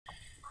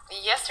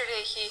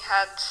yesterday he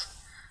had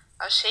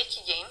a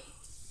shaky game.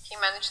 He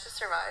managed to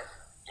survive.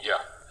 Yeah,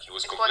 he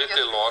was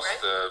completely lost.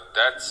 Right?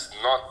 That's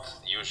not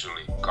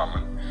usually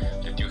common,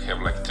 that you have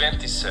like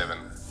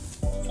 27,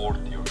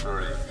 40 or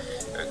 30,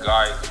 a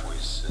guy who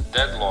is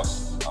dead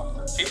lost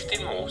after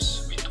 15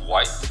 moves with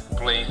white,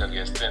 playing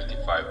against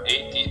 25,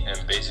 80,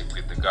 and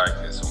basically the guy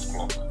has on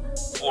clock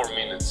 4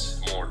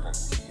 minutes more than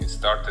he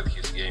started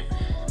his game,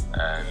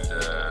 and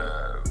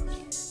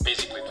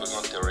basically it was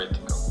not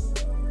theoretical.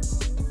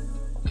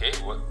 Okay,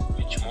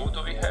 which move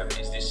do we have?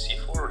 Is this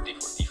c4 or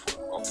d4? d4,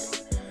 okay.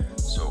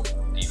 So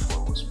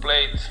d4 was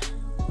played.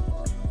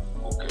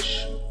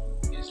 Gukesh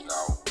is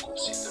now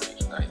considering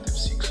knight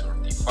f6 or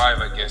d5,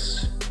 I guess.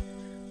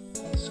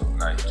 So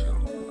knight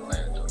will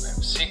land on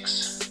f6.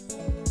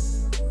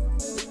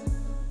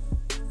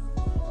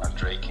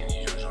 Andreikin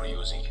is usually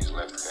using his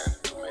left hand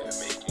to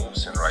make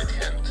moves and right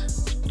hand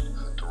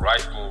to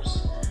write moves.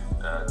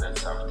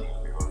 That's something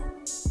we were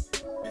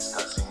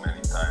discussing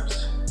many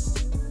times.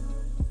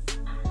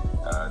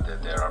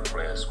 That there are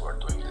players who are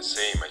doing the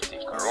same. I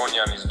think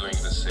Vrnjacka is doing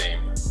the same.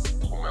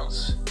 Whom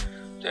else?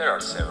 There are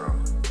several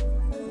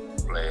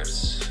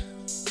players.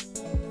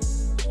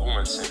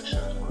 Women's section,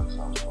 for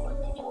example, I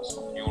think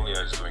also Julia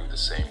is doing the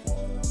same.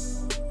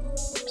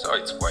 So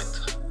it's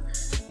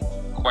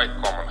quite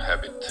common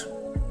habit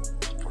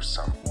for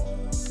some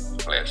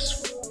players.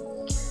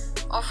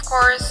 Of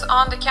course,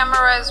 on the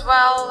camera as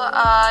well,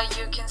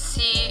 you can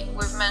see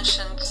we've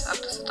mentioned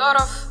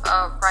Abdusatorov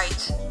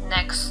right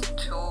next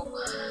to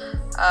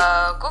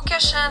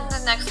Gukesh, and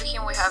next to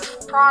him we have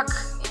Prague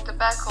in the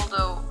back,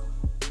 although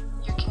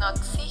you cannot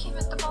see him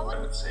at the moment.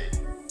 I would say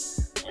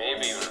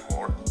maybe even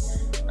more.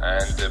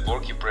 And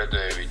Borki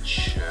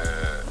Predojevic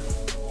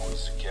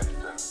was the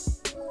captain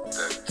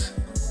that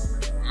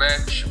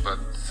match, but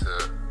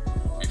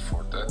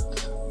before that,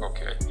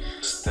 okay.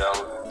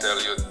 Tell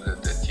you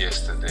that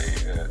yesterday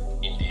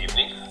in the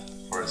evening,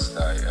 first I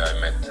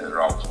met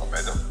Rauf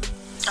Mamedov.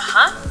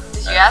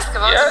 Did you ask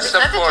about yes, the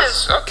of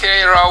course.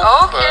 Okay,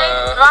 Rauf.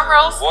 Okay, drum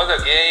rolls. What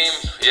a game.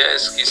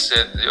 Yes, he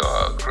said,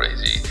 you're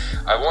crazy.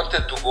 I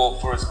wanted to go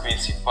first queen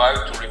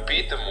c5 to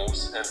repeat the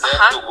moves and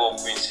then to go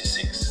queen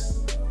c6.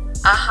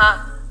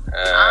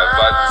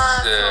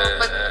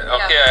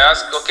 Okay, I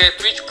asked, okay,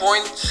 at which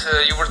point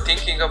you were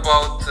thinking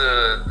about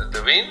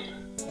the win?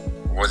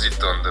 Was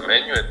it on the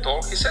menu at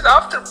all? He said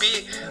after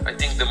B, I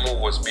think the move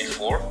was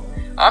b4.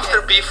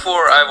 After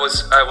b4, I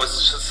was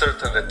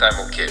certain that I'm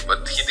okay,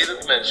 but he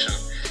didn't mention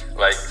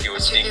like he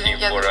was thinking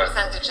for a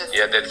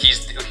that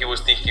he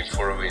was thinking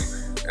for a win,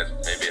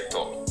 maybe at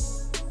all.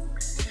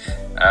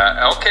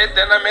 Okay,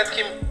 then I met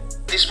him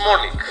this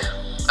morning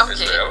as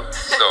well.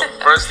 So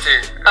first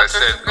thing I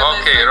said,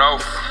 okay,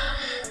 Rauf,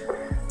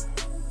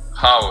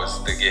 how is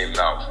the game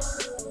now?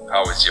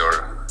 How is your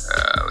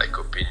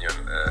opinion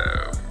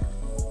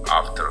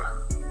after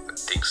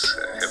things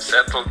have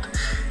settled?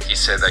 He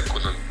said I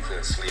couldn't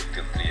sleep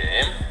till 3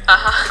 AM.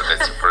 So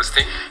that's the first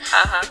thing.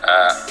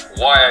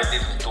 Why I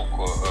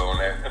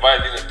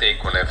didn't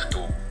take on f2,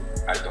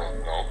 I don't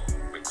know,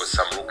 because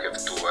some rook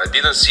f2. I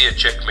didn't see a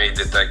checkmate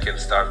that I can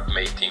start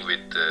mating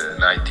with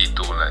knight e2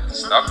 and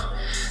stuff.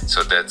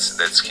 So that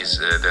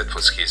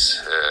was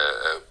his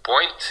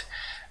point.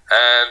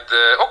 And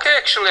okay,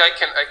 actually I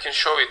can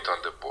show it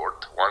on the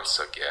board once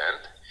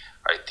again.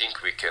 I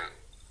think we can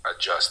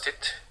adjust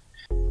it.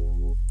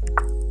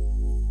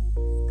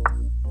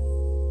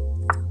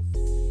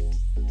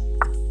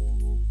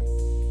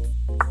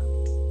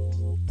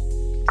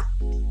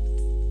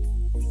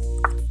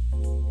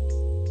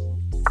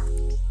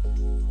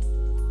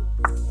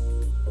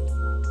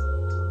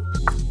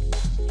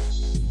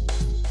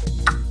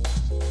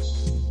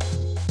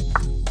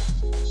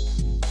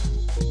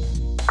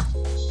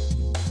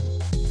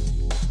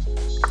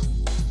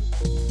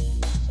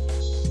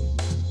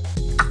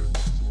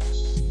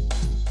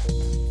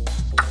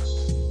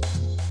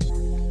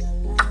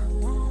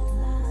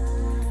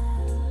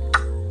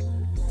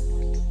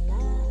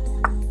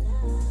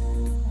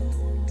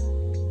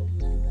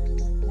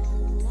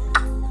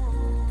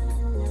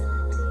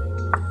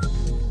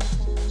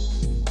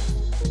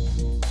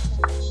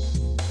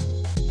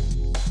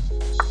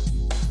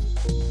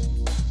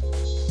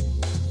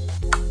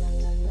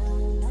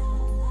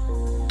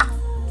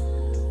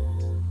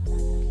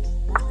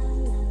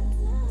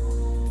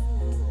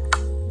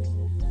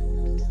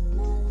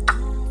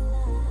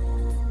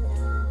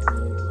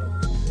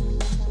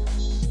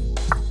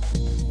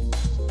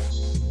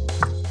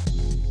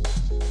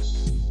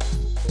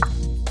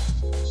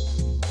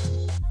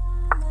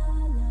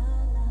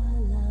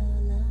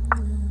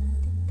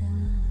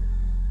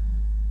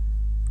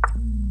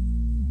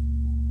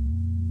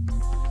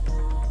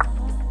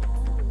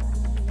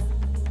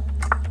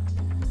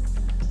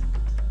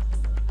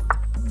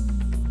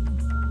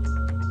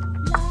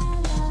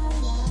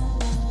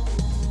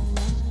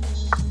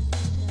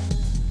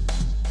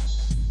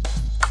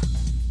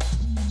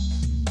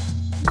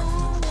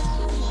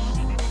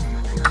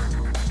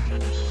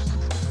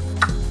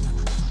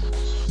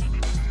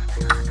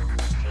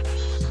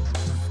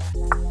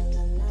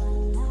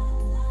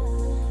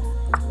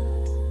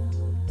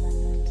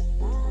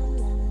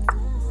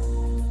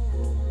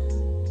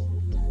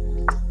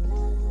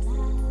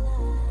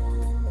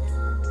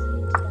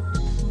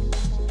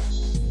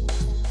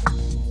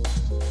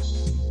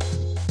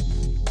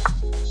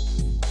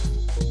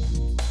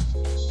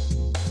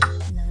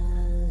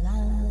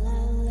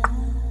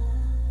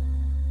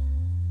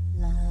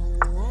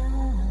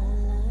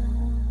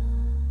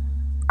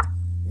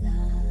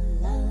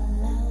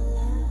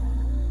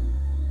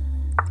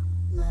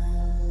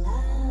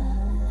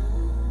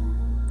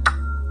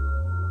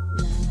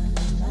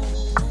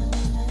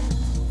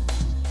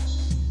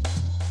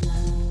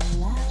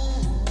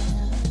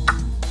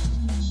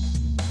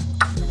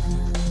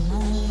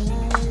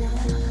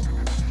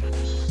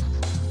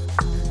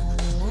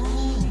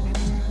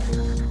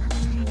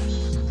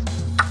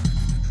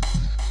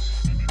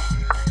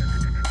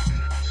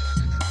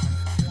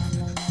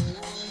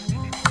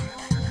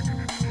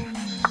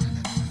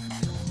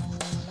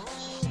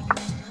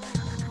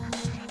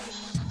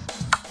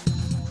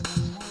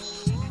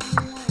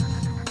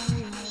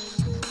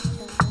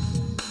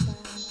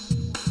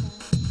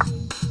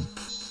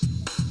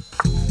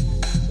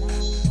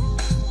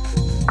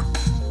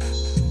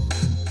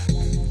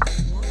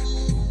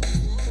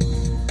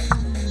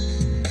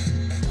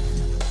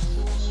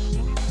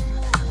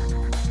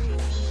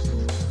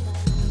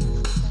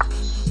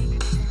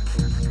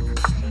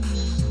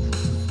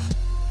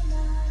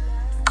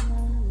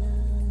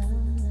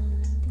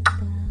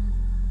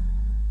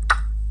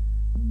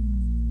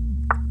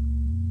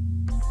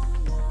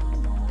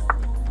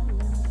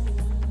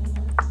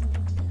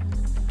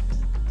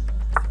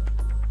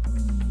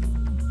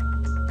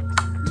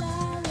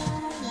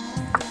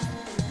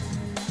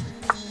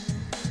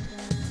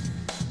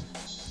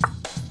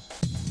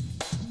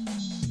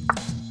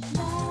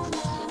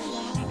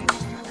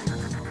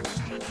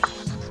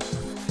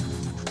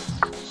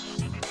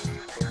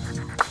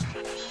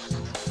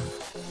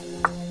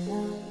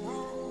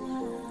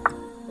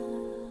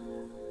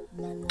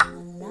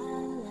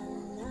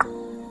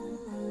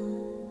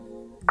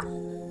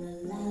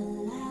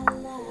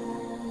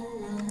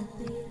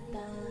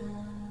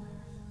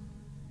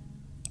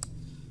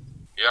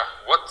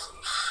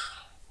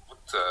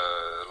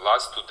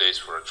 days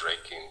for a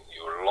Andreikin.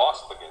 You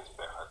lost against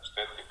Behać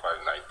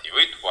 25-90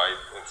 with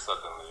white, and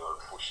suddenly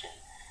you're pushing.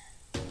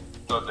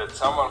 So that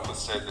someone who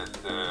said that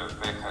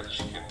Behać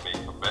can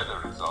make a better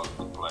result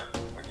to play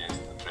against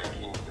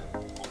Andreikin than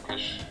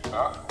Gukesh.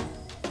 Huh?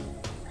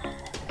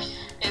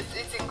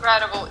 It's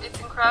incredible. It's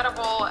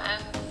incredible,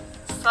 and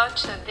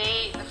such a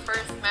day. The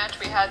first match,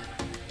 we had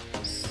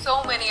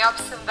so many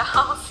ups and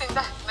downs in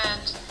that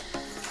match.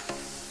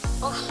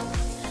 Oof.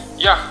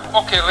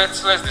 Yeah, okay,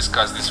 let's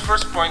discuss this.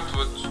 First point,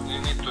 you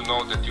need to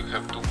know that you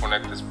have two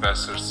connected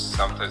passers.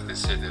 Sometimes they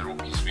say the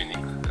rook is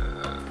winning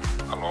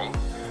alone.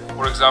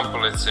 For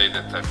example, let's say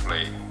that I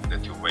play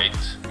that you wait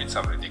with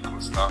some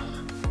ridiculous stuff.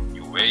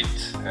 You wait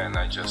and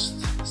I just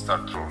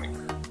start rolling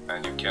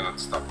and you cannot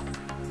stop.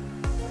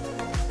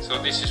 So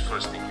this is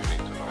first thing you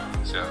need to know.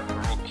 The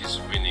rook is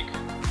winning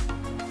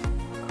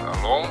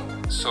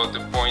alone. So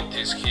the point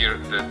is here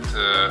that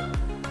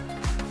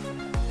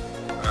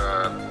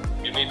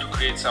you need to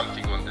create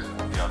something on the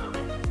other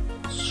wing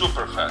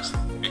super fast,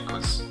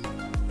 because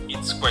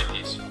it's quite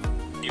easy.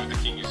 If the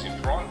king is in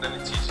front, then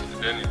it's easy.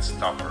 Then it's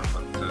tougher,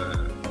 but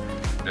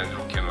then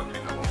rook cannot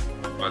win alone.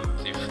 But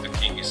if the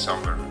king is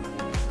somewhere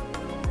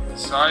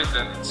inside,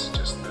 then it's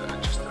just a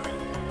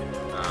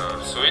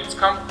win. So it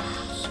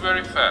comes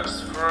very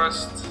fast.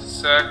 First,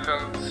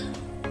 second,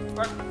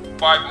 like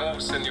 5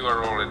 moves and you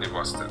are already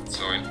busted.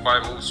 So in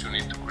 5 moves you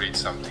need to create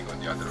something on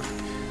the other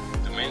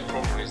wing. The main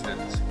problem is that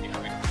if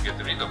we get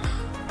rid of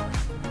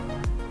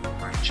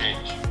or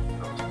change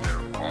from the pair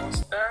of pawns,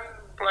 then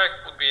black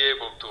would be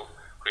able to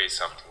create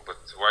something, but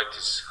white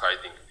is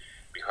hiding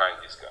behind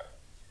this guy.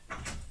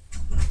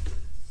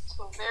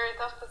 So very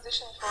tough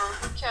position for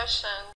Gukesh, and